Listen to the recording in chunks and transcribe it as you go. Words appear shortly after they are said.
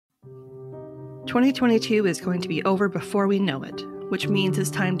2022 is going to be over before we know it, which means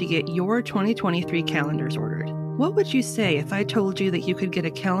it's time to get your 2023 calendars ordered. What would you say if I told you that you could get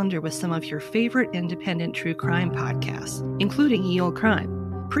a calendar with some of your favorite independent true crime podcasts, including Ye Olde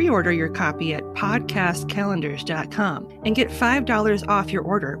Crime? Pre-order your copy at podcastcalendars.com and get $5 off your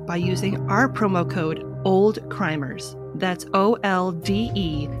order by using our promo code OLDECRIMERS. That's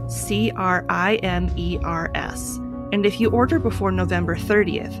OLDECRIMERS. And if you order before November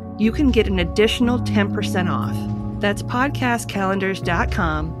 30th, you can get an additional 10% off. That's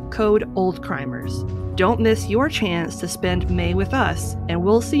podcastcalendars.com, code OLDECRIMERS. Don't miss your chance to spend May with us, and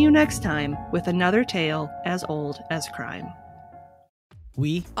we'll see you next time with another tale as old as crime.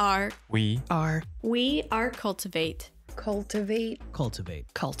 We are Cultivate. Cultivate.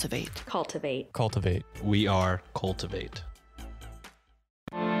 We are Cultivate.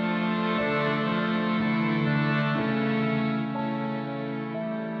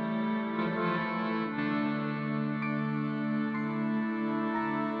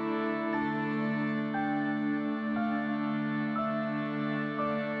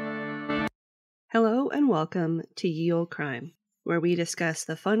 Hello and welcome to Ye Olde Crime, where we discuss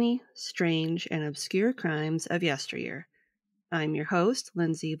the funny, strange, and obscure crimes of yesteryear. I'm your host,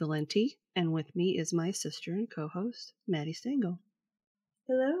 Lindsay Valenti, and with me is my sister and co-host, Maddie Stengel.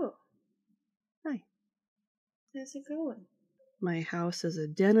 Hello. Hi. How's it going? My house is a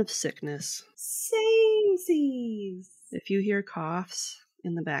den of sickness. Samesies. If you hear coughs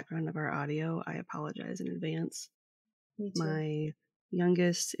in the background of our audio, I apologize in advance. Me too. My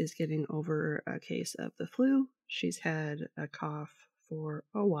youngest is getting over a case of the flu. She's had a cough for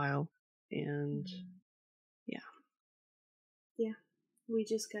a while, and yeah. We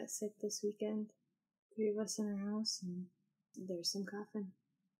just got sick this weekend. 3 of us in our house, and there's some coughing.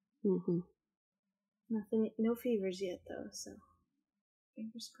 Mm-hmm. No fevers yet, though, so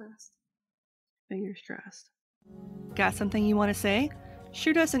fingers crossed. Fingers crossed. Got something you want to say?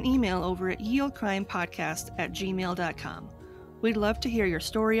 Shoot us an email over at yeoldecrimepodcast@gmail.com. We'd love to hear your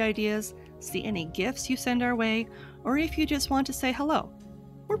story ideas, see any gifts you send our way, or if you just want to say hello.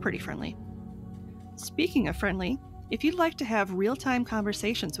 We're pretty friendly. Speaking of friendly, if you'd like to have real-time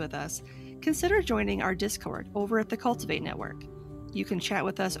conversations with us, consider joining our Discord over at the Cultivate Network. You can chat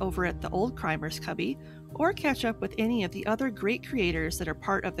with us over at the Olde Crimers Cubby, or catch up with any of the other great creators that are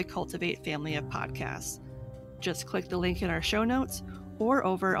part of the Cultivate family of podcasts. Just click the link in our show notes or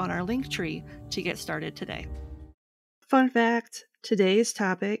over on our link tree to get started today. Fun fact, today's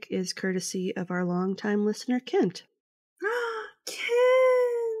topic is courtesy of our longtime listener, Kent.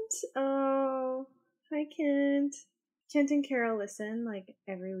 Kent! Oh, hi, Kent. Kent and Carol listen,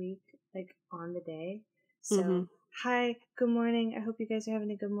 every week, on the day. So, Hi, good morning. I hope you guys are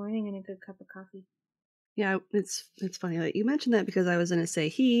having a good morning and a good cup of coffee. Yeah, it's funny that you mentioned that, because I was going to say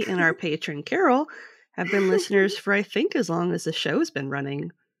he and our patron, Carol, have been listeners for, I think, as long as the show's been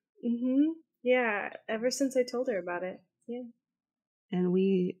running. Mm-hmm. Yeah, ever since I told her about it. Yeah. And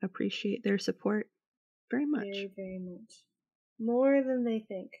we appreciate their support very much. Very, very much. More than they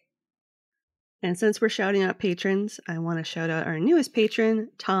think. And since we're shouting out patrons, I want to shout out our newest patron,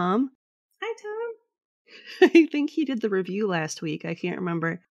 Tom. Hi, Tom. I think he did the review last week. I can't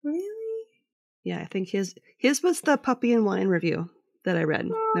remember. Really? Yeah, I think his was the puppy and wine review that I read.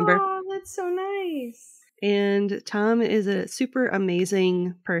 Remember? Oh, that's so nice. And Tom is a super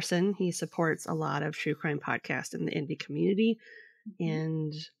amazing person. He supports a lot of true crime podcasts in the indie community. Mm-hmm.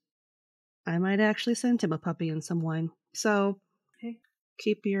 And I might actually send him a puppy and some wine. So okay.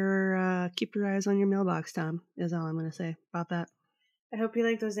 Keep your eyes on your mailbox, Tom, is all I'm going to say about that. I hope you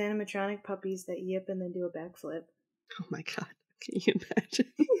like those animatronic puppies that yip and then do a backflip. Oh my god, can you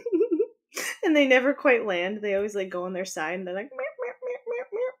imagine? And they never quite land. They always go on their side and they're like, meow, meow, meow, meow,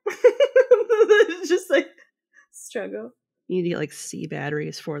 meow. It's just struggle. You need to get C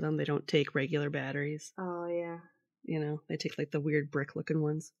batteries for them. They don't take regular batteries. Oh yeah. They take the weird brick looking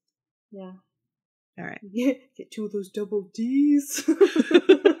ones. Yeah. All right. Get 2 of those double D's.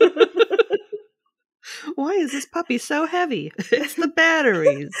 Why is this puppy so heavy? It's the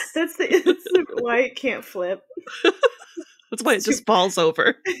batteries. That's why it can't flip. That's why it just falls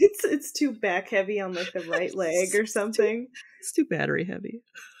over. It's too back heavy on the right leg or something. It's too battery heavy.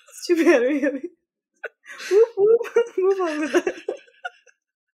 It's too battery heavy. Whoop, whoop. Move on with that.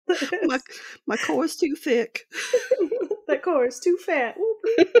 My core is too thick. That core is too fat.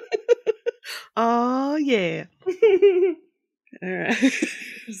 Oh yeah. All right.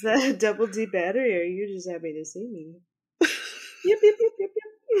 Is that a double D battery, or are you just happy to see me? Yep, yep, yep, yep, yep.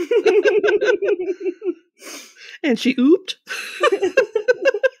 And she ooped.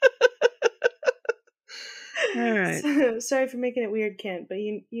 All right. Sorry for making it weird, Kent, but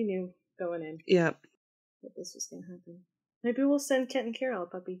you knew going in. Yep. That this was going to happen. Maybe we'll send Kent and Carol a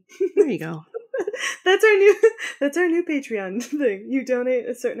puppy. There you go. That's our new Patreon thing. You donate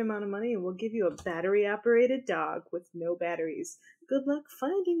a certain amount of money and we'll give you a battery-operated dog with no batteries. Good luck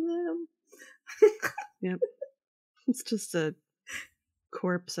finding them. Yep. It's just a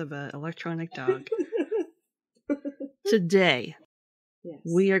corpse of an electronic dog. Today,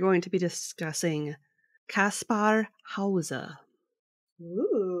 we are going to be discussing Kaspar Hauser.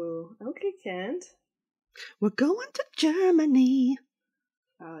 Ooh, okay, Kent. We're going to Germany.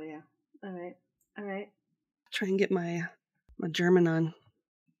 Oh, yeah. All right. Try and get my German on.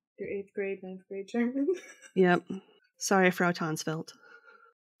 Your 8th grade, 9th grade German. Yep. Sorry, Frau Tonsfeld.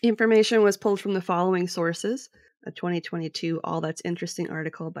 Information was pulled from the following sources. A 2022 All That's Interesting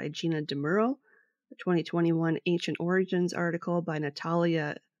article by Gina DeMuro. A 2021 Ancient Origins article by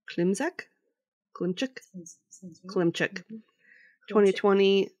Natalia Klimczak.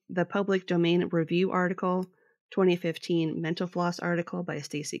 2020 The Public Domain Review article. 2015 Mental Floss article by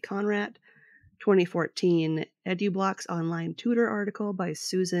Stacy Conrad. 2014 EduBlock's online tutor article by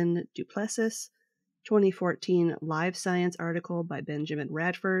Susan Duplessis. 2014 Live Science article by Benjamin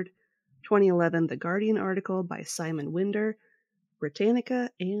Radford. 2011 The Guardian article by Simon Winder.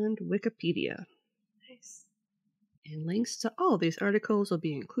 Britannica, and Wikipedia. Nice. And links to all these articles will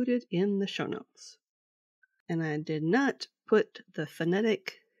be included in the show notes. And I did not put the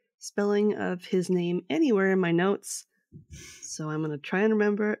phonetic spelling of his name anywhere in my notes, so I'm going to try and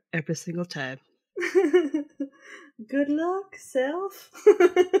remember every single time. Good luck, self.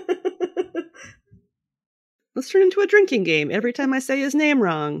 Let's turn into a drinking game every time I say his name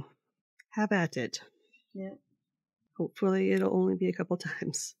wrong. Have at it. Yeah. Hopefully it'll only be a couple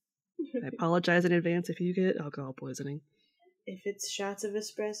times. I apologize in advance if you get alcohol poisoning. If it's shots of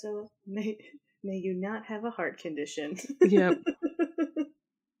espresso, may you not have a heart condition. Yep.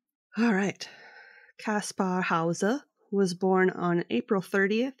 All right. Kaspar Hauser was born on April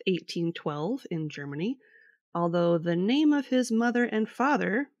 30th, 1812 in Germany, although the name of his mother and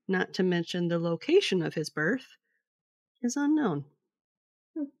father, not to mention the location of his birth, is unknown.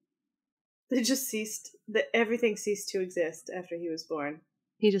 They just ceased. Everything ceased to exist after he was born.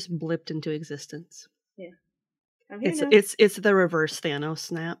 He just blipped into existence. Yeah. I'm here now. It's the reverse Thanos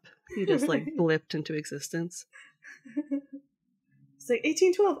snap. He just blipped into existence. It's like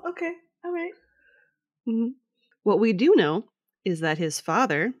 1812. Okay. All right. Mm-hmm. What we do know is that his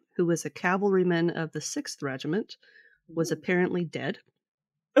father, who was a cavalryman of the 6th Regiment, was apparently dead.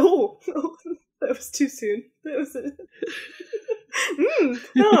 Oh, that was too soon. That was it.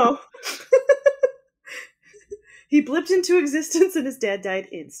 No. He blipped into existence and his dad died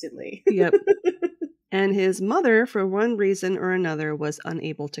instantly. Yep. And his mother, for one reason or another, was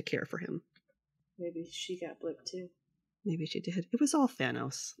unable to care for him. Maybe she got blipped too. Maybe she did. It was all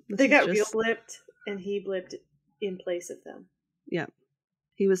Thanos. They got real blipped, and he blipped in place of them. Yeah.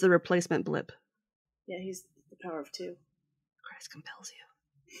 He was the replacement blip. Yeah, he's the power of 2. Christ compels you.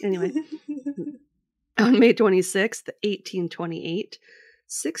 Anyway. On May 26th, 1828,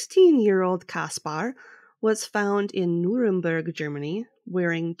 16-year-old Kaspar was found in Nuremberg, Germany,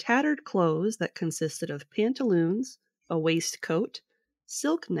 wearing tattered clothes that consisted of pantaloons, a waistcoat,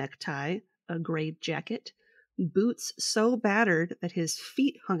 silk necktie, a gray jacket, boots so battered that his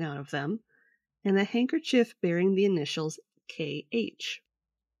feet hung out of them, and a handkerchief bearing the initials KH.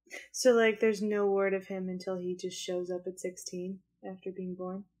 So, there's no word of him until he just shows up at 16 after being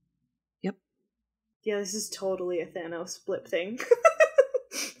born? Yep. Yeah, this is totally a Thanos blip thing.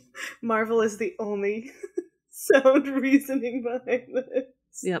 Marvel is the only sound reasoning behind this.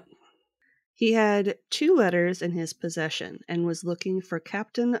 Yep. He had 2 letters in his possession and was looking for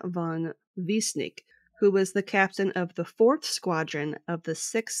Captain von Wiesnig, who was the captain of the 4th Squadron of the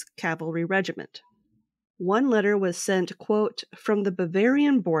 6th Cavalry Regiment. One letter was sent, quote, from the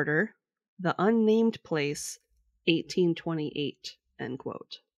Bavarian border, the unnamed place, 1828, end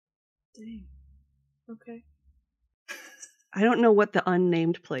quote. Dang. Okay. I don't know what the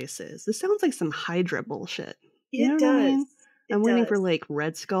unnamed place is. This sounds like some Hydra bullshit. You know what I mean? I'm waiting for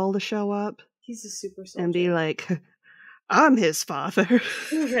Red Skull to show up. He's a super soldier. And be like, I'm his father.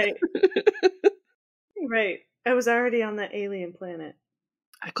 Right. Right. I was already on that alien planet.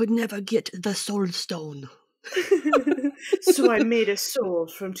 I could never get the soul stone. So I made a soul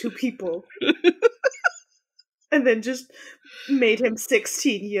from 2 people. And then just made him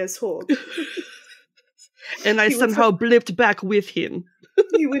 16 years old. And I somehow blipped back with him.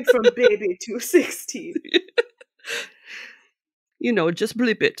 He went from baby to 16. Just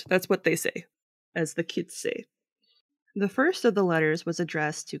blip it. That's what they say, as the kids say. The first of the letters was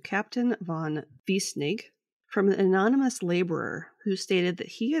addressed to Captain von Wiesnig from an anonymous laborer who stated that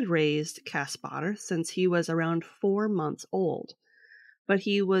he had raised Kaspar since he was around 4 months old, but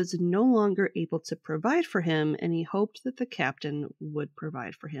he was no longer able to provide for him, and he hoped that the captain would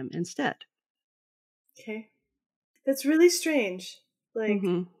provide for him instead. Okay. That's really strange. Like,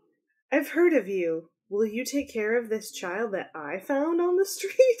 I've heard of you. Will you take care of this child that I found on the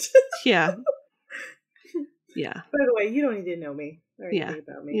street? Yeah. Yeah. By the way, you don't need to know me or anything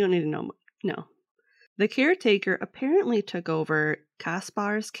about me. You don't need to know. No. The caretaker apparently took over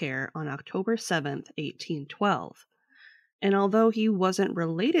Kaspar's care on October 7th, 1812. And although he wasn't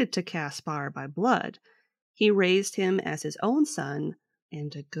related to Kaspar by blood, he raised him as his own son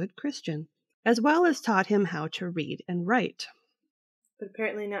and a good Christian, as well as taught him how to read and write. But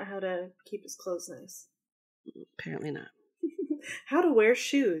apparently not how to keep his clothes nice. Apparently not. How to wear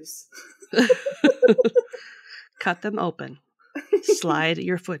shoes. Cut them open. Slide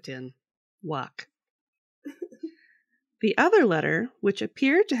your foot in. Walk. The other letter, which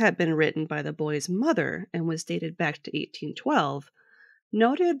appeared to have been written by the boy's mother and was dated back to 1812,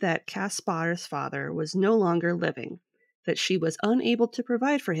 noted that Kaspar's father was no longer living, that she was unable to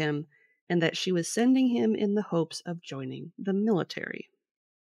provide for him, and that she was sending him in the hopes of joining the military.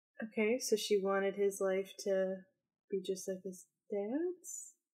 Okay, so she wanted his life to be just like his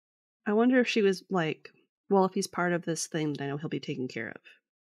dad's? I wonder if she was like, well, if he's part of this thing, then I know he'll be taken care of.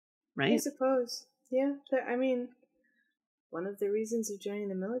 Right? I suppose. Yeah, I mean, one of the reasons of joining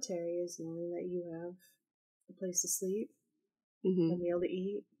the military is knowing that you have a place to sleep, a meal to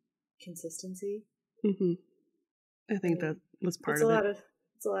eat, consistency. I think that was part of it.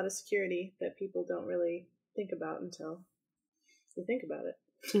 It's a lot of security that people don't really think about until they think about it.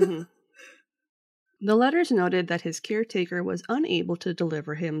 The letters noted that his caretaker was unable to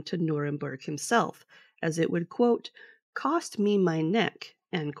deliver him to Nuremberg himself, as it would, quote, cost me my neck,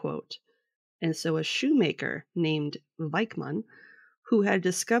 end quote. And so a shoemaker named Weichmann, who had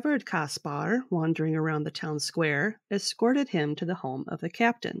discovered Kaspar wandering around the town square, escorted him to the home of the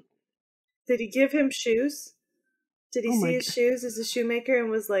captain. Did he give him shoes? Did he see his shoes as a shoemaker and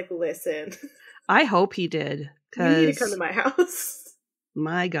was like, listen. I hope he did. You need to come to my house.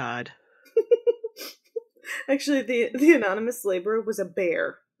 My God. Actually, the anonymous laborer was a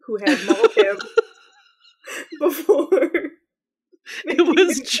bear who had mauled him before. It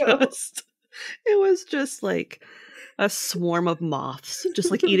was just like a swarm of moths, just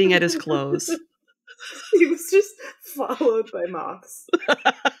like eating at his clothes. He was just followed by moths.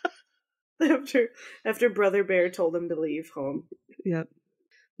 After Brother Bear told him to leave home. Yep.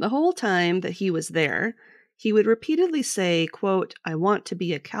 The whole time that he was there, he would repeatedly say, quote, I want to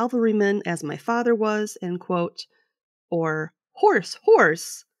be a cavalryman as my father was, end quote, or horse,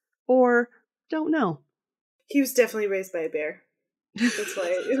 or don't know. He was definitely raised by a bear. That's why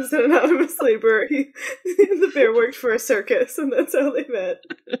it was an anonymous laborer. The bear worked for a circus, and that's how they met.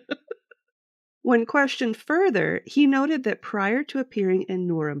 When questioned further, he noted that prior to appearing in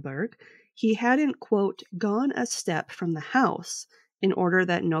Nuremberg, he hadn't, quote, gone a step from the house in order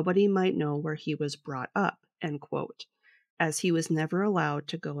that nobody might know where he was brought up, end quote, as he was never allowed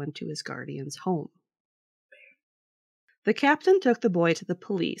to go into his guardian's home. The captain took the boy to the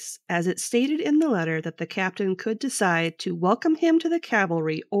police, as it stated in the letter that the captain could decide to welcome him to the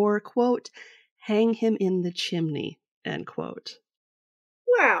cavalry or, quote, hang him in the chimney, end quote.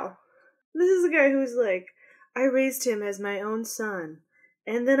 Wow. This is a guy who's like, I raised him as my own son,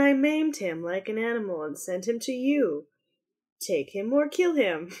 and then I maimed him like an animal and sent him to you. Take him or kill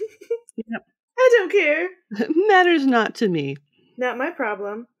him. Yep. I don't care. Matters not to me. Not my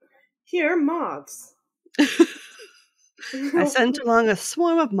problem. Here are moths. I sent along a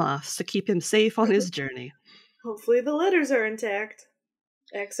swarm of moths to keep him safe on his journey. Hopefully the letters are intact.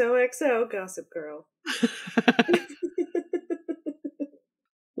 XOXO, Gossip Girl.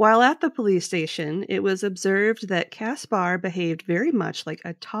 While at the police station, it was observed that Kaspar behaved very much like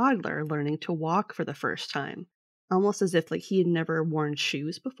a toddler learning to walk for the first time, almost as if like he had never worn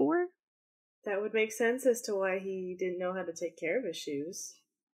shoes before. That would make sense as to why he didn't know how to take care of his shoes.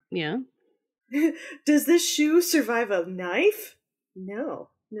 Yeah. Does this shoe survive a knife? No,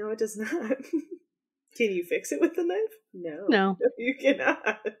 it does not. Can you fix it with the knife? No, you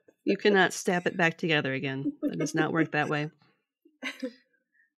cannot. You cannot stab it back together again. That does not work that way.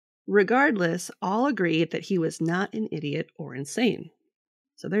 Regardless, all agreed that he was not an idiot or insane.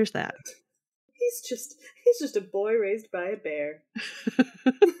 So there's that. He's just a boy raised by a bear.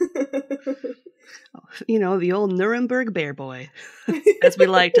 You know, the old Nuremberg bear boy, as we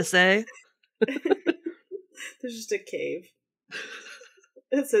like to say. There's just a cave.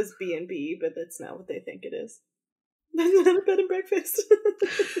 It says B&B, but that's not what they think it is. That's not a bed and breakfast.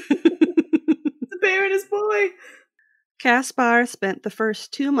 It's a bear and his boy. Kaspar spent the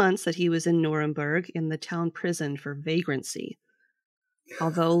first 2 months that he was in Nuremberg in the town prison for vagrancy.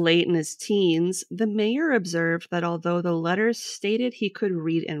 Although late in his teens, the mayor observed that although the letters stated he could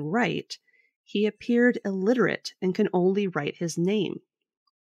read and write, he appeared illiterate and can only write his name.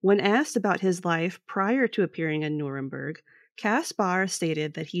 When asked about his life prior to appearing in Nuremberg, Kaspar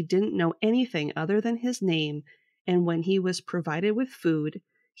stated that he didn't know anything other than his name, and when he was provided with food,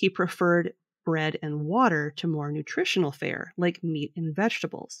 he preferred bread and water to more nutritional fare, like meat and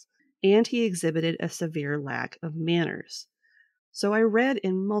vegetables, and he exhibited a severe lack of manners. So I read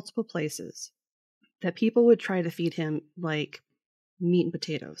in multiple places that people would try to feed him like meat and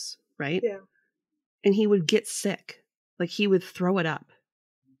potatoes, right? Yeah. And he would get sick. Like he would throw it up.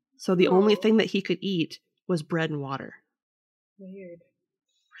 So the only thing that he could eat was bread and water. Weird.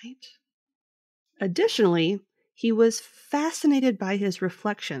 Right? Additionally, he was fascinated by his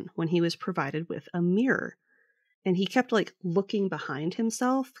reflection when he was provided with a mirror. And he kept like looking behind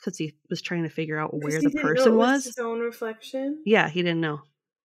himself because he was trying to figure out where the person was. His own reflection? Yeah, he didn't know.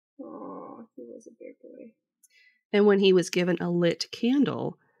 Oh, he was a big boy. And when he was given a lit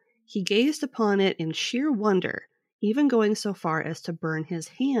candle, he gazed upon it in sheer wonder, even going so far as to burn his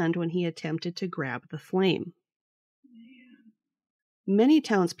hand when he attempted to grab the flame. Man. Many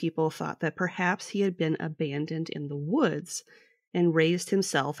townspeople thought that perhaps he had been abandoned in the woods and raised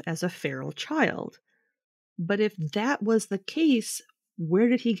himself as a feral child. But if that was the case, where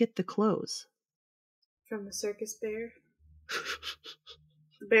did he get the clothes? From a circus bear?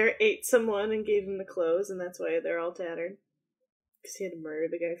 The bear ate someone and gave him the clothes, and that's why they're all tattered. Because he had to murder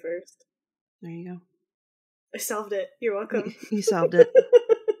the guy first. There you go. I solved it. You're welcome. You solved it.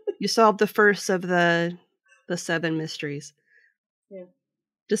 You solved the first of the 7 mysteries. Yeah.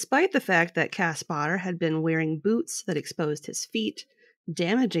 Despite the fact that Kaspar had been wearing boots that exposed his feet,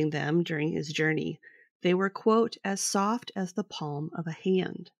 damaging them during his journey, they were, quote, as soft as the palm of a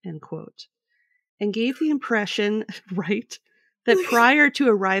hand, end quote, and gave the impression, right, that prior to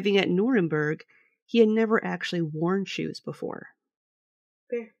arriving at Nuremberg, he had never actually worn shoes before.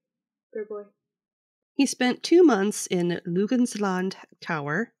 Bear boy. He spent 2 months in Lugensland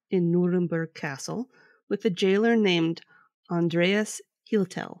Tower in Nuremberg Castle with a jailer named Andreas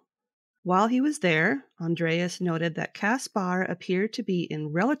Hiltel. While he was there, Andreas noted that Kaspar appeared to be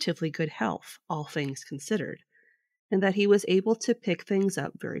in relatively good health, all things considered, and that he was able to pick things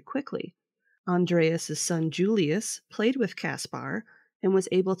up very quickly. Andreas' son Julius played with Kaspar and was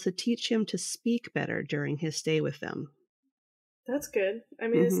able to teach him to speak better during his stay with them. That's good. I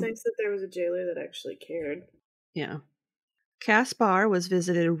mean, It's nice that there was a jailer that actually cared. Yeah. Kaspar was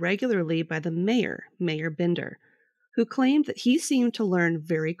visited regularly by the mayor, Mayor Binder, who claimed that he seemed to learn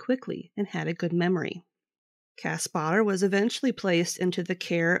very quickly and had a good memory. Kaspar was eventually placed into the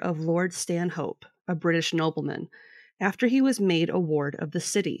care of Lord Stanhope, a British nobleman, after he was made a ward of the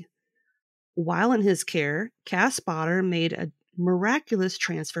city. While in his care, Kaspar made a miraculous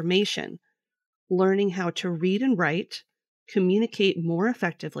transformation, learning how to read and write, communicate more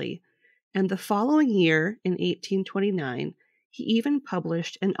effectively, and the following year, in 1829, he even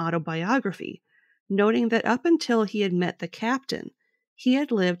published an autobiography, noting that up until he had met the captain, he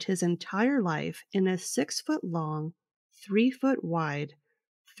had lived his entire life in a 6-foot-long, 3-foot-wide,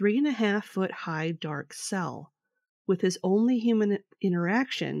 3.5-foot-high dark cell, with his only human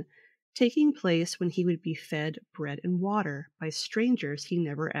interaction taking place when he would be fed bread and water by strangers he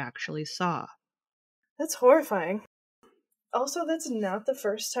never actually saw. That's horrifying. Also, that's not the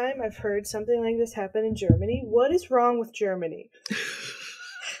first time I've heard something like this happen in Germany. What is wrong with Germany?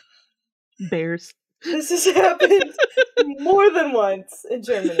 Bears. This has happened more than once in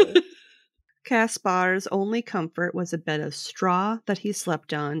Germany. Kaspar's only comfort was a bed of straw that he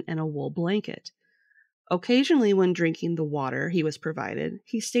slept on and a wool blanket. Occasionally, when drinking the water he was provided,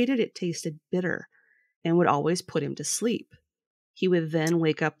 he stated it tasted bitter and would always put him to sleep. He would then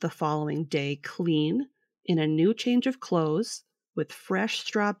wake up the following day clean, in a new change of clothes, with fresh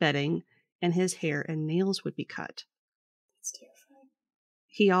straw bedding, and his hair and nails would be cut. That's terrifying.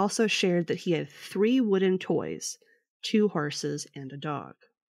 He also shared that he had 3 wooden toys, 2 horses, and a dog.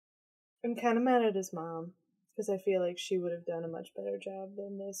 I'm kind of mad at his mom, because I feel like she would have done a much better job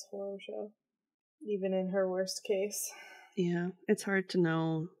than this horror show, even in her worst case. Yeah, it's hard to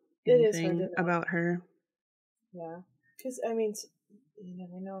know anything about her. Yeah, because, I mean, you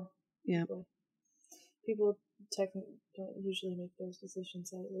never know. Yeah. People don't usually make those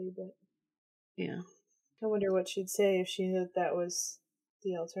decisions lightly, but yeah. I wonder what she'd say if she knew that was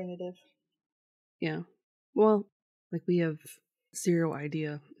the alternative. Yeah. Well, like, we have 0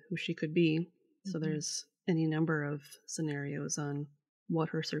 idea who she could be, so there's any number of scenarios on what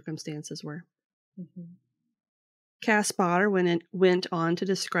her circumstances were. Mm-hmm. Kaspar went on to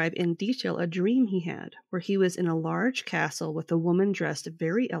describe in detail a dream he had, where he was in a large castle with a woman dressed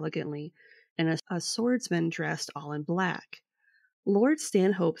very elegantly and a swordsman dressed all in black. Lord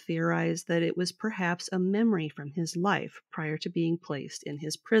Stanhope theorized that it was perhaps a memory from his life prior to being placed in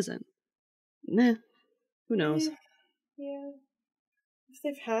his prison. Who knows? Yeah. If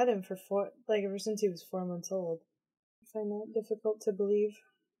they've had him for ever since he was 4 months old, I find that difficult to believe.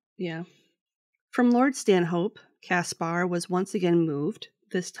 Yeah. From Lord Stanhope, Kaspar was once again moved,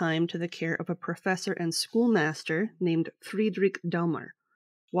 this time to the care of a professor and schoolmaster named Friedrich Daumer.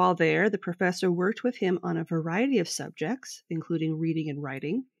 While there, the professor worked with him on a variety of subjects, including reading and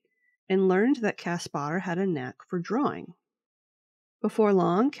writing, and learned that Kaspar had a knack for drawing. Before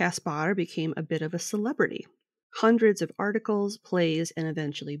long, Kaspar became a bit of a celebrity. Hundreds of articles, plays, and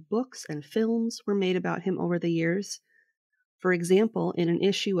eventually books and films were made about him over the years. For example, in an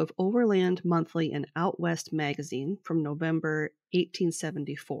issue of Overland Monthly and Out West magazine from November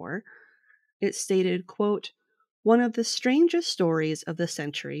 1874, it stated, quote, "One of the strangest stories of the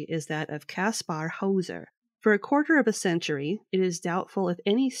century is that of Kaspar Hauser. For a quarter of a century, it is doubtful if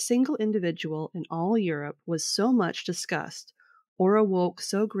any single individual in all Europe was so much discussed or awoke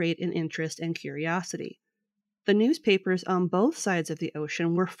so great an interest and curiosity. The newspapers on both sides of the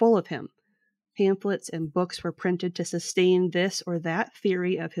ocean were full of him. Pamphlets and books were printed to sustain this or that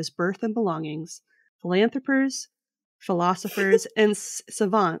theory of his birth and belongings. Philanthropers, philosophers, and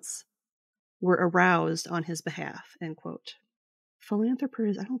savants were aroused on his behalf." End quote.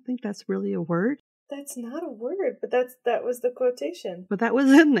 Philanthropers, I don't think that's really a word. That's not a word, but that was the quotation. But that was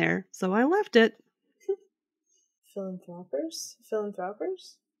in there, so I left it. Philanthropers?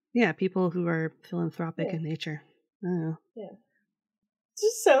 Philanthropers? Yeah, people who are philanthropic in nature. Oh. Yeah.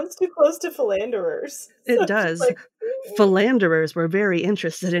 Just sounds too close to philanderers. It does. Philanderers were very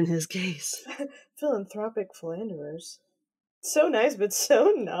interested in his case. Philanthropic philanderers. So nice, but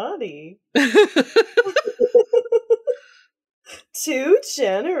so naughty. Too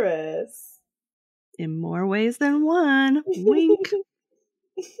generous. In more ways than one. Wink.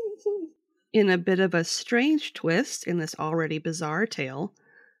 In a bit of a strange twist in this already bizarre tale,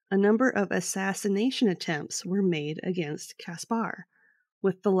 a number of assassination attempts were made against Kaspar,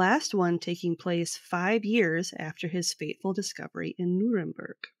 with the last one taking place 5 years after his fateful discovery in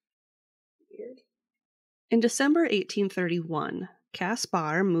Nuremberg. Weird. In December 1831,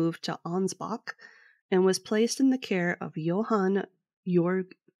 Kaspar moved to Ansbach and was placed in the care of Johann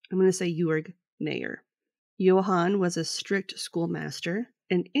Jörg Mayer. Johann was a strict schoolmaster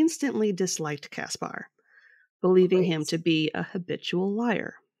and instantly disliked Kaspar, believing him to be a habitual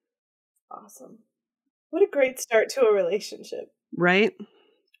liar. Awesome. What a great start to a relationship. Right?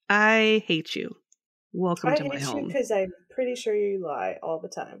 I hate you. Welcome to my home. I hate you because I'm pretty sure you lie all the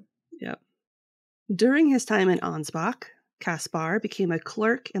time. Yep. During his time in Ansbach, Kaspar became a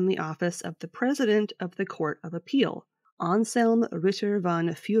clerk in the office of the president of the Court of Appeal, Anselm Ritter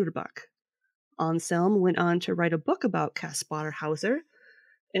von Feuerbach. Anselm went on to write a book about Kaspar Hauser,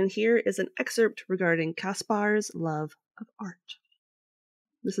 and here is an excerpt regarding Kaspar's love of art.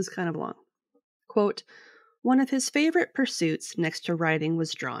 This is kind of long. Quote, "One of his favorite pursuits next to writing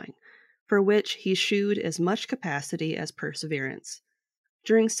was drawing, for which he shewed as much capacity as perseverance.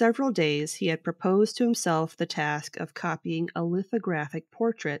 During several days he had proposed to himself the task of copying a lithographic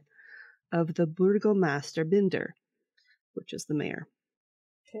portrait of the Burgomaster Binder," which is the mayor.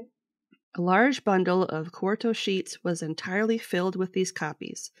 Okay. A large bundle of quarto sheets was entirely filled with these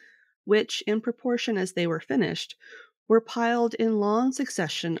copies, which, in proportion as they were finished, were piled in long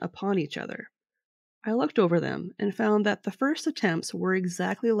succession upon each other. I looked over them and found that the first attempts were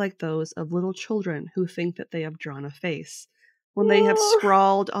exactly like those of little children who think that they have drawn a face, when they have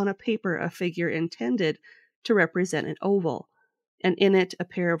scrawled on a paper a figure intended to represent an oval, and in it a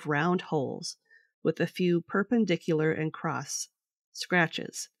pair of round holes, with a few perpendicular and cross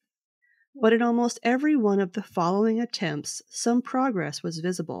scratches. But in almost every one of the following attempts some progress was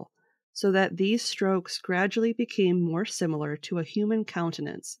visible, so that these strokes gradually became more similar to a human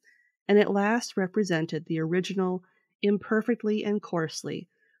countenance, and at last represented the original imperfectly and coarsely,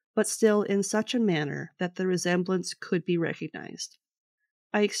 but still in such a manner that the resemblance could be recognized.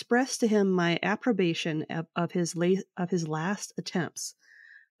 I expressed to him my approbation of his last attempts,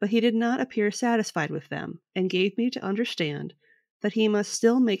 but he did not appear satisfied with them, and gave me to understand that he must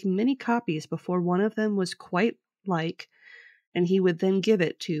still make many copies before one of them was quite like, and he would then give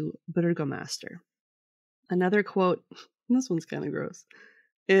it to Burgomaster. Another quote, this one's kind of gross,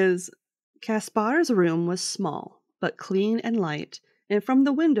 is, "Kaspar's room was small, but clean and light, and from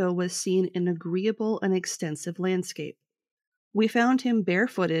the window was seen an agreeable and extensive landscape. We found him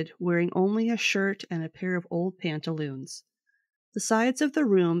barefooted, wearing only a shirt and a pair of old pantaloons. The sides of the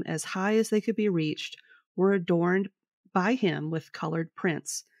room, as high as they could be reached, were adorned by him with colored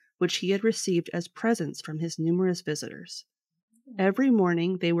prints, which he had received as presents from his numerous visitors. Every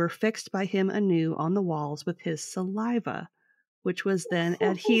morning they were fixed by him anew on the walls with his saliva, which was then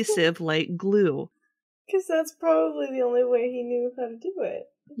adhesive like glue. Because that's probably the only way he knew how to do it.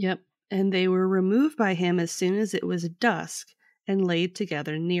 Yep, and they were removed by him as soon as it was dusk and laid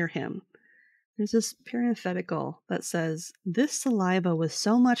together near him. There's this parenthetical that says, this saliva was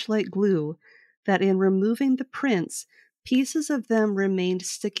so much like glue that in removing the prints, pieces of them remained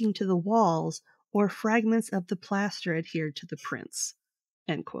sticking to the walls or fragments of the plaster adhered to the prints.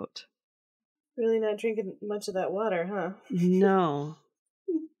 End quote. Really not drinking much of that water, huh? No.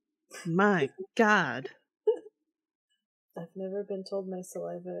 My God. I've never been told my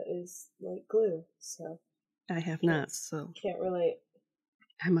saliva is like glue, so... I have not, so... Can't relate.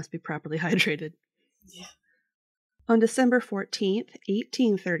 I must be properly hydrated. Yeah. On December 14th,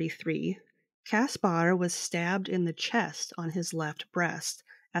 1833, Kaspar was stabbed in the chest on his left breast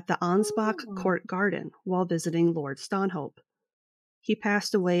at the Ansbach Court Garden while visiting Lord Stanhope. He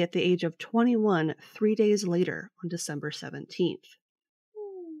passed away at the age of 21 3 days later on December 17th.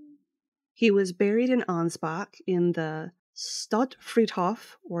 He was buried in Ansbach in the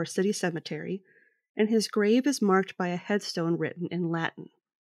Stadtfriedhof, or city cemetery, and his grave is marked by a headstone written in Latin.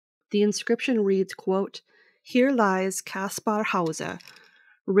 The inscription reads, quote, "Here lies Kaspar Hauser,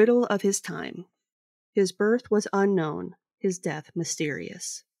 riddle of his time. His birth was unknown, his death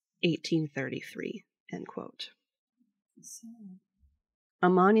mysterious. 1833." End quote. A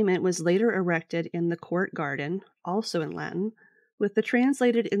monument was later erected in the court garden, also in Latin, with the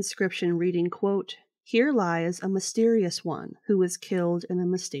translated inscription reading, quote, "Here lies a mysterious one who was killed in a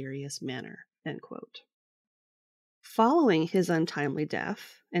mysterious manner." End quote. Following his untimely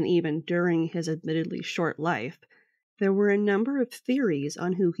death, and even during his admittedly short life, there were a number of theories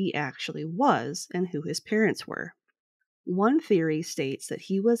on who he actually was and who his parents were. One theory states that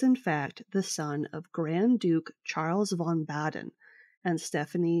he was in fact the son of Grand Duke Charles von Baden and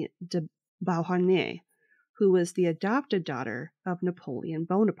Stephanie de Beauharnais, who was the adopted daughter of Napoleon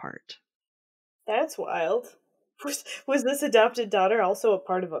Bonaparte. That's wild. Was this adopted daughter also a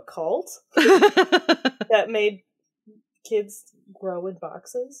part of a cult that made kids grow in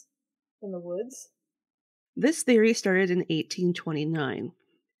boxes in the woods? This theory started in 1829.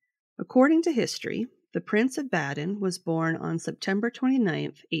 According to history, the Prince of Baden was born on September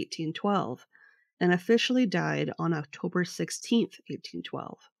 29, 1812, and officially died on October 16,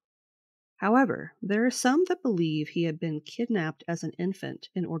 1812. However, there are some that believe he had been kidnapped as an infant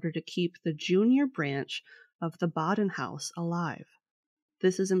in order to keep the junior branch of the Baden house alive.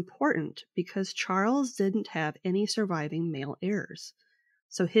 This is important because Charles didn't have any surviving male heirs,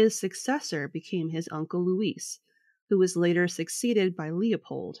 so his successor became his uncle Louis, who was later succeeded by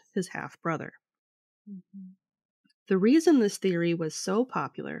Leopold, his half-brother. Mm-hmm. The reason this theory was so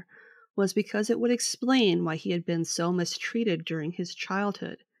popular was because it would explain why he had been so mistreated during his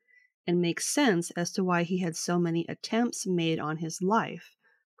childhood, and makes sense as to why he had so many attempts made on his life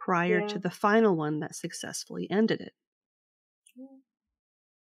prior to the final one that successfully ended it.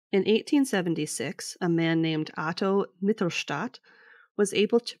 In 1876, a man named Otto Mittelstadt was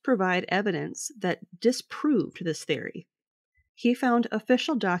able to provide evidence that disproved this theory. He found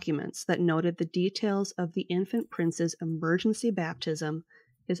official documents that noted the details of the infant prince's emergency baptism,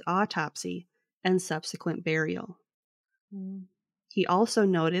 his autopsy, and subsequent burial. He also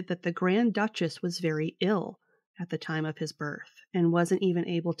noted that the Grand Duchess was very ill at the time of his birth and wasn't even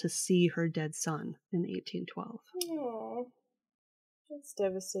able to see her dead son in 1812. Aww, that's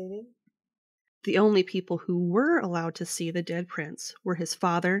devastating. The only people who were allowed to see the dead prince were his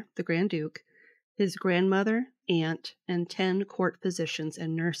father, the Grand Duke, his grandmother, aunt, and 10 court physicians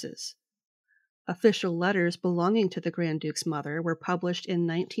and nurses. Official letters belonging to the Grand Duke's mother were published in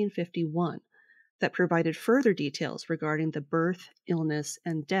 1951 that provided further details regarding the birth, illness,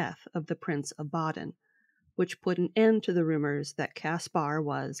 and death of the Prince of Baden, which put an end to the rumors that Kaspar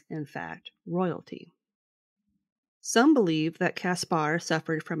was, in fact, royalty. Some believe that Kaspar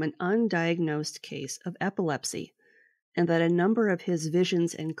suffered from an undiagnosed case of epilepsy, and that a number of his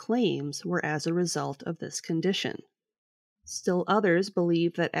visions and claims were as a result of this condition. Still others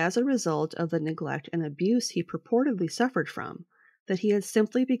believe that as a result of the neglect and abuse he purportedly suffered from, that he had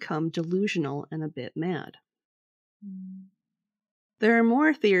simply become delusional and a bit mad. There are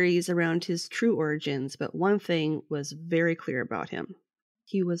more theories around his true origins, but one thing was very clear about him.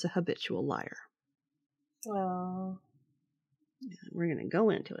 He was a habitual liar. Oh. We're going to go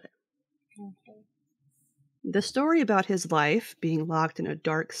into it. Okay. The story about his life being locked in a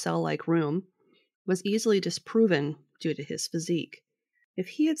dark cell-like room was easily disproven due to his physique. If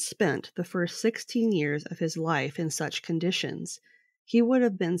he had spent the first 16 years of his life in such conditions, he would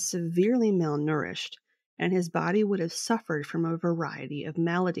have been severely malnourished, and his body would have suffered from a variety of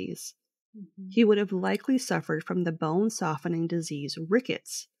maladies. He would have likely suffered from the bone-softening disease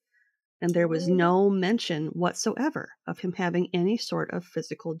rickets, and there was no mention whatsoever of him having any sort of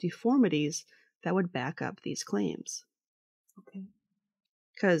physical deformities that would back up these claims. Okay.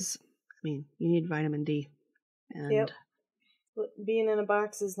 Because, you need vitamin D. And yep. Being in a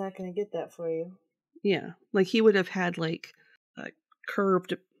box is not going to get that for you. Yeah. He would have had, a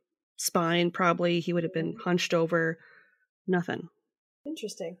curved spine, probably. He would have been hunched over. Nothing.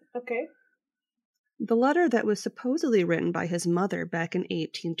 Interesting. Okay. The letter that was supposedly written by his mother back in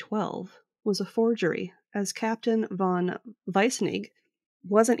 1812 was a forgery, as Captain von Weissnig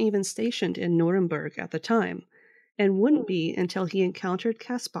wasn't even stationed in Nuremberg at the time, and wouldn't be until he encountered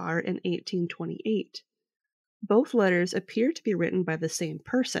Kaspar in 1828. Both letters appear to be written by the same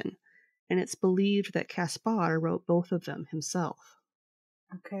person, and it's believed that Kaspar wrote both of them himself.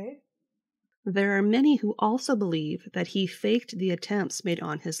 Okay. There are many who also believe that he faked the attempts made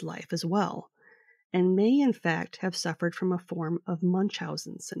on his life as well, and may in fact have suffered from a form of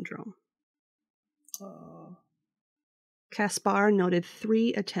Munchausen syndrome. Kaspar noted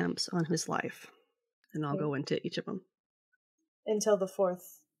 3 attempts on his life, and I'll go into each of them. Until the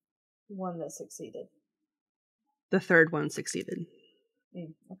 4th one that succeeded. The 3rd one succeeded.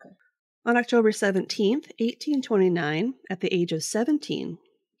 Okay. On October 17th, 1829, at the age of 17,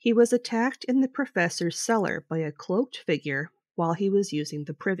 he was attacked in the professor's cellar by a cloaked figure while he was using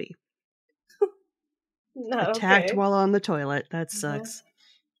the privy. Attacked while on the toilet. That sucks.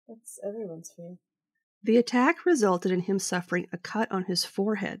 That's everyone's fear. The attack resulted in him suffering a cut on his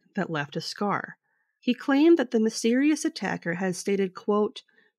forehead that left a scar. He claimed that the mysterious attacker had stated, quote,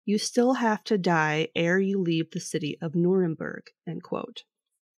 "You still have to die ere you leave the city of Nuremberg," end quote.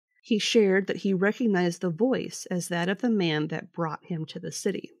 He shared that he recognized the voice as that of the man that brought him to the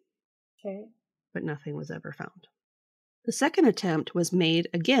city. Okay. But nothing was ever found. The second attempt was made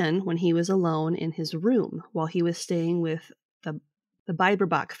again when he was alone in his room while he was staying with the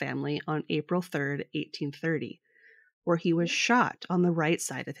Biberbach family on April 3rd, 1830, where he was shot on the right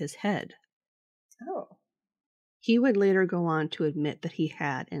side of his head. Oh. He would later go on to admit that he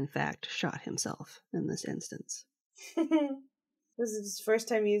had, in fact, shot himself in this instance. Was it his first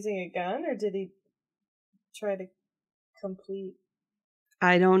time using a gun, or did he try to complete?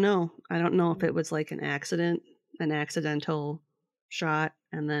 I don't know. I don't know if it was like an accidental shot,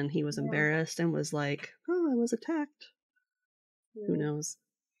 and then he was embarrassed and was like, "Oh, I was attacked." Yeah. Who knows?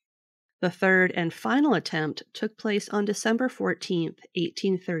 The third and final attempt took place on December 14th,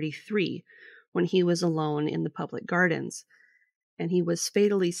 1833, when he was alone in the public gardens, and he was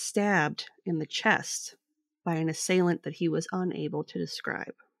fatally stabbed in the chest by an assailant that he was unable to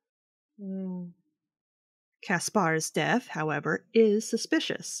describe. Kaspar's death, however, is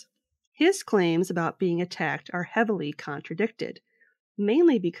suspicious. His claims about being attacked are heavily contradicted,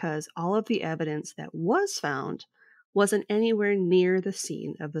 mainly because all of the evidence that was found wasn't anywhere near the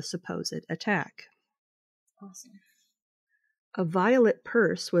scene of the supposed attack. Awesome. A violet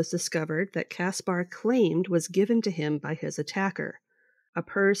purse was discovered that Kaspar claimed was given to him by his attacker, a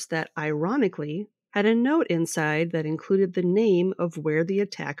purse that, ironically, had a note inside that included the name of where the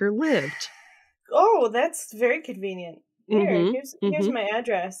attacker lived. Oh, that's very convenient. Here's my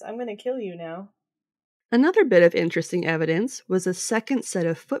address. I'm going to kill you now. Another bit of interesting evidence was a second set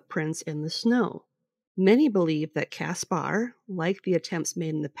of footprints in the snow. Many believe that Kaspar, like the attempts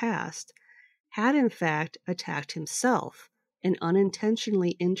made in the past, had in fact attacked himself and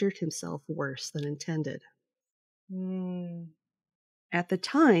unintentionally injured himself worse than intended. At the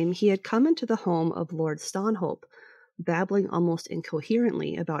time, he had come into the home of Lord Stanhope, babbling almost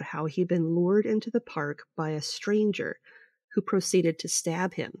incoherently about how he'd been lured into the park by a stranger who proceeded to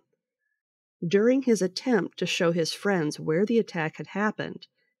stab him. During his attempt to show his friends where the attack had happened,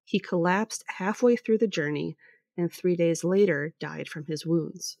 he collapsed halfway through the journey and 3 days later died from his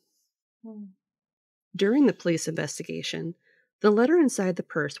wounds. During the police investigation, the letter inside the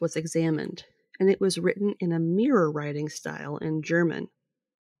purse was examined, and it was written in a mirror writing style in German.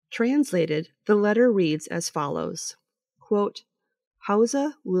 Translated, the letter reads as follows, quote,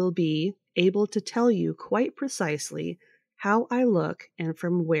 "Hauser will be able to tell you quite precisely how I look and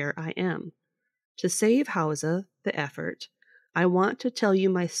from where I am. To save Hauser the effort, I want to tell you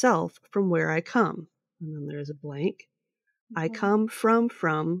myself from where I come." And then there's a blank. "I come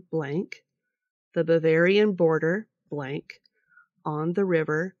from blank, the Bavarian border, blank, on the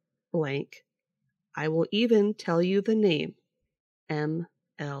river, blank, I will even tell you the name.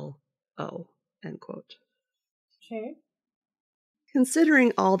 M-L-O, end quote. Okay.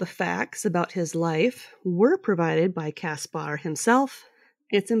 Considering all the facts about his life were provided by Kaspar himself,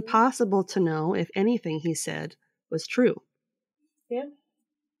 it's impossible to know if anything he said was true. Yeah.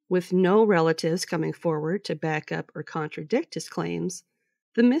 With no relatives coming forward to back up or contradict his claims,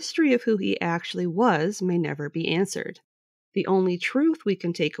 the mystery of who he actually was may never be answered. The only truth we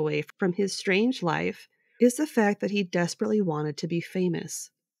can take away from his strange life is the fact that he desperately wanted to be famous.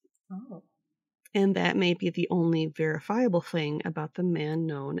 Oh. And that may be the only verifiable thing about the man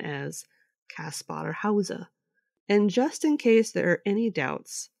known as Kaspar Hauser. And just in case there are any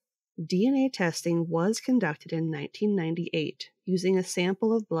doubts, DNA testing was conducted in 1998 using a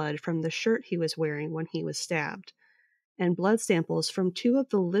sample of blood from the shirt he was wearing when he was stabbed, and blood samples from two of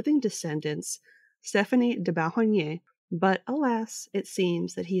the living descendants, Stephanie de Beauharnais, but alas, it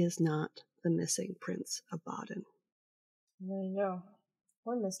seems that he is not the missing Prince of Baden. There you go.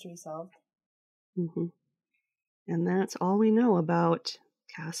 One mystery solved. Mm-hmm. And that's all we know about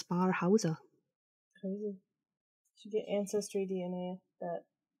Kaspar Hauser. Crazy. Should get ancestry DNA,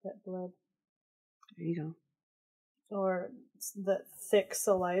 that blood. There you go. Or the thick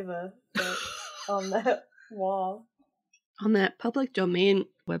saliva on that wall. On that public domain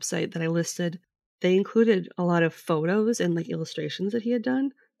website that I listed, they included a lot of photos and like illustrations that he had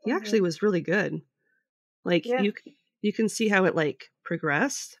done. He actually was really good. Like you can see how it like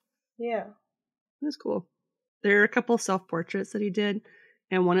progressed. Yeah. It was cool. There are a couple self-portraits that he did,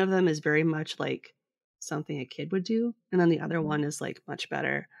 and one of them is very much like something a kid would do, and then the other one is like much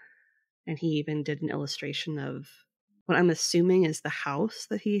better. And he even did an illustration of what I'm assuming is the house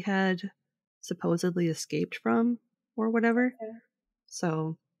that he had supposedly escaped from or whatever. Okay.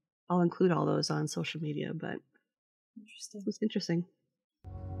 So I'll include all those on social media, but it was interesting.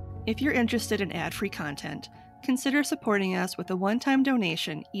 If you're interested in ad-free content, consider supporting us with a one-time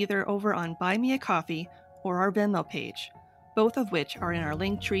donation either over on Buy Me a Coffee or our Venmo page, both of which are in our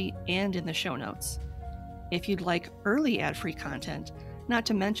link tree and in the show notes. If you'd like early ad-free content, not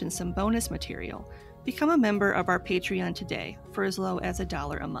to mention some bonus material, become a member of our Patreon today for as low as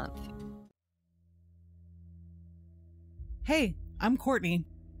 $1 a month. Hey, I'm Courtney.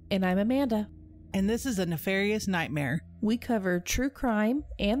 And I'm Amanda. And this is A Nefarious Nightmare. We cover true crime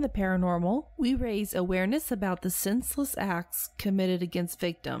and the paranormal. We raise awareness about the senseless acts committed against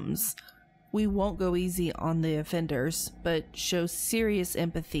victims. We won't go easy on the offenders, but show serious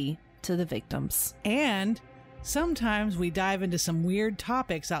empathy to the victims. And sometimes we dive into some weird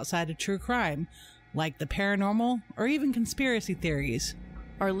topics outside of true crime, like the paranormal or even conspiracy theories.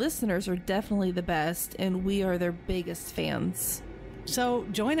 Our listeners are definitely the best, and we are their biggest fans. So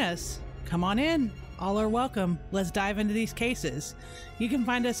join us. Come on in. All are welcome. Let's dive into these cases. You can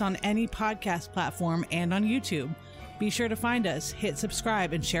find us on any podcast platform and on YouTube. Be sure to find us, hit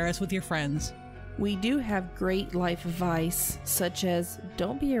subscribe, and share us with your friends. We do have great life advice, such as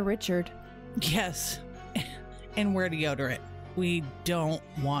don't be a Richard. Yes, and wear deodorant. We don't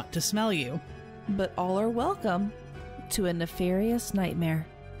want to smell you. But all are welcome to A Nefarious Nightmare.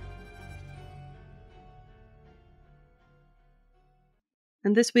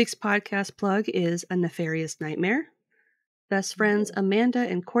 And this week's podcast plug is A Nefarious Nightmare. Best friends Amanda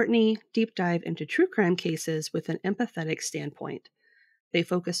and Courtney deep dive into true crime cases with an empathetic standpoint. They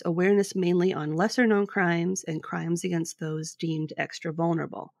focus awareness mainly on lesser-known crimes and crimes against those deemed extra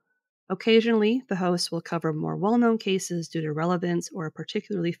vulnerable. Occasionally, the hosts will cover more well-known cases due to relevance or a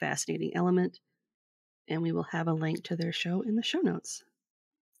particularly fascinating element, and we will have a link to their show in the show notes.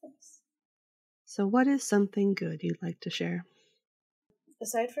 Thanks. So what is something good you'd like to share?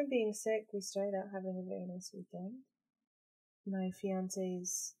 Aside from being sick, we started out having a very nice weekend. My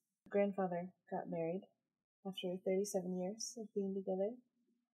fiance's grandfather got married after 37 years of being together.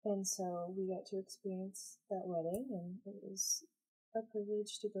 And so we got to experience that wedding, and it was a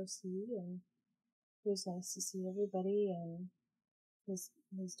privilege to go see, and it was nice to see everybody, and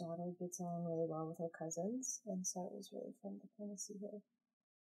his daughter gets on really well with her cousins, and so it was really fun to kind of see her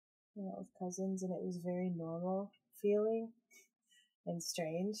hang out with cousins, and it was very normal feeling and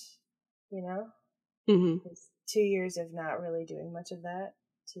strange, you know? Mm-hmm. It's 2 years of not really doing much of that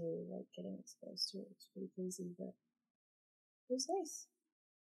to like getting exposed to it. It's pretty crazy, but it was nice.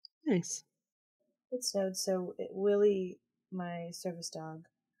 Nice. It snowed, so Willie, my service dog,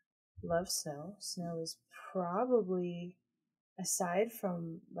 loves snow. Snow is probably, aside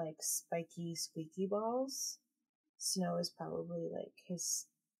from like spiky, squeaky balls, snow is probably like his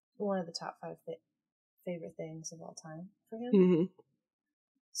one of the top 5 favorite things of all time for him. Mm-hmm.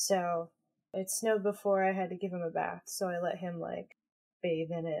 So it snowed before I had to give him a bath, so I let him like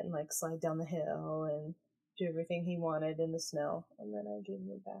bathe in it and like slide down the hill and do everything he wanted in the snow, and then I gave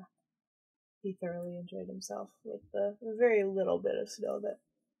him a bath. He thoroughly enjoyed himself with the very little bit of snow that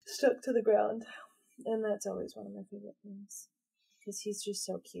stuck to the ground, and that's always one of my favorite things because he's just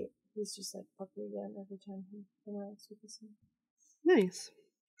so cute. He's just like puppy again every time he interacts with the snow. Nice.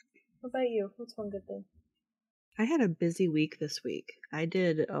 What about you? What's one good thing? I had a busy week this week. I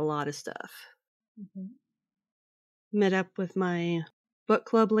did a lot of stuff. Mm-hmm. Met up with my book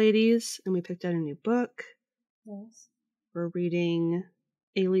club ladies, and we picked out a new book. Nice. We're reading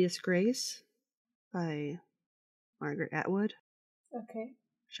Alias Grace by Margaret Atwood. Okay.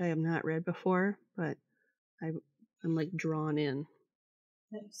 Which I have not read before, but I'm like drawn in.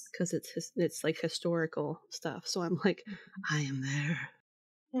 Nice. Because it's like historical stuff, so I'm like, I am there.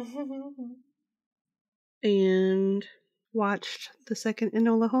 And watched the second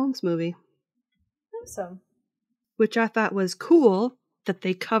Enola Holmes movie. Awesome. Which I thought was cool that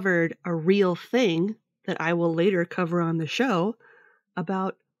they covered a real thing that I will later cover on the show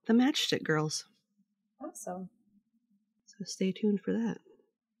about the Matchstick Girls. Awesome. So stay tuned for that.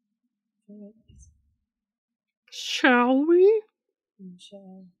 Right. Shall we?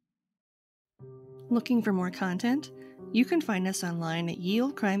 Sure. Looking for more content? You can find us online at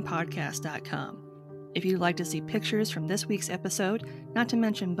yieldcrimepodcast.com. If you'd like to see pictures from this week's episode, not to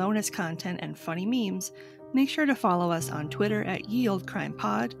mention bonus content and funny memes, make sure to follow us on Twitter at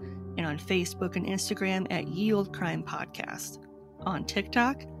YieldCrimePod and on Facebook and Instagram at YieldCrimePodcast. On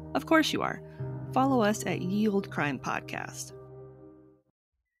TikTok? Of course you are. Follow us at YieldCrimePodcast.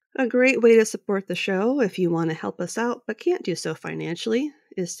 A great way to support the show if you want to help us out but can't do so financially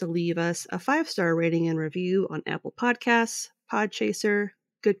is to leave us a 5-star rating and review on Apple Podcasts, Podchaser,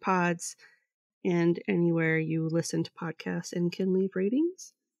 Good Pods, and anywhere you listen to podcasts and can leave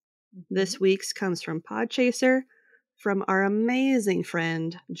ratings. Mm-hmm. This week's comes from Podchaser, from our amazing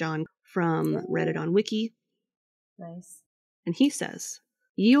friend John from Reddit on Wiki. Nice. And he says,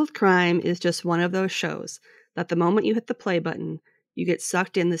 Yield Crime is just one of those shows that the moment you hit the play button, you get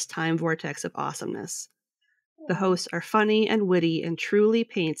sucked in this time vortex of awesomeness. The hosts are funny and witty and truly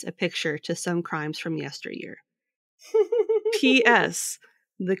paints a picture to some crimes from yesteryear. P.S.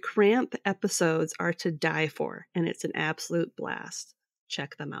 The Cramp episodes are to die for, and it's an absolute blast.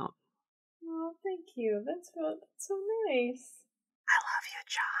 Check them out. Oh, thank you. That's so nice. I love you,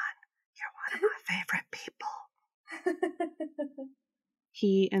 John. You're one of my favorite people.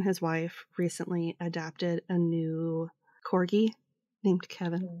 He and his wife recently adopted a new corgi named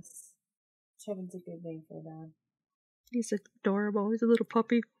Kevin. Yes. Kevin's a good name for a dog. He's adorable. He's a little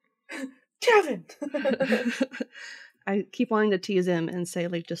puppy. Kevin! I keep wanting to tease him and say,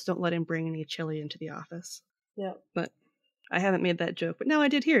 like, just don't let him bring any chili into the office. Yeah. But I haven't made that joke. But now I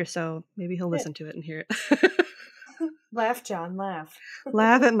did here, so maybe he'll listen to it and hear it. Laugh, John, laugh.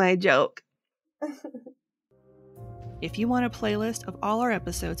 Laugh at my joke. If you want a playlist of all our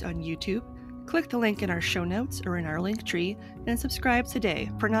episodes on YouTube, click the link in our show notes or in our link tree and subscribe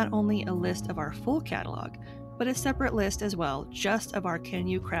today for not only a list of our full catalog, but a separate list as well, just of our Can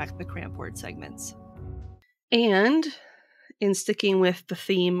You Crack the Cramp Word segments. And in sticking with the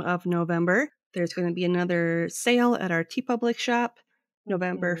theme of November, there's going to be another sale at our TeePublic shop,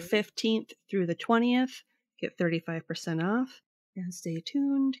 November 15th through the 20th. Get 35% off. And stay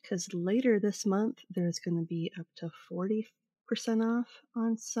tuned, because later this month, there's going to be up to 40% off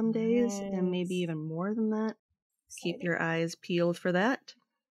on some days, and maybe even more than that. Exciting. Keep your eyes peeled for that.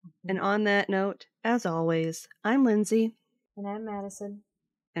 And on that note, as always, I'm Lindsay. And I'm Madison.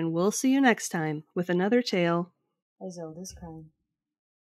 And we'll see you next time with another tale as old as crime.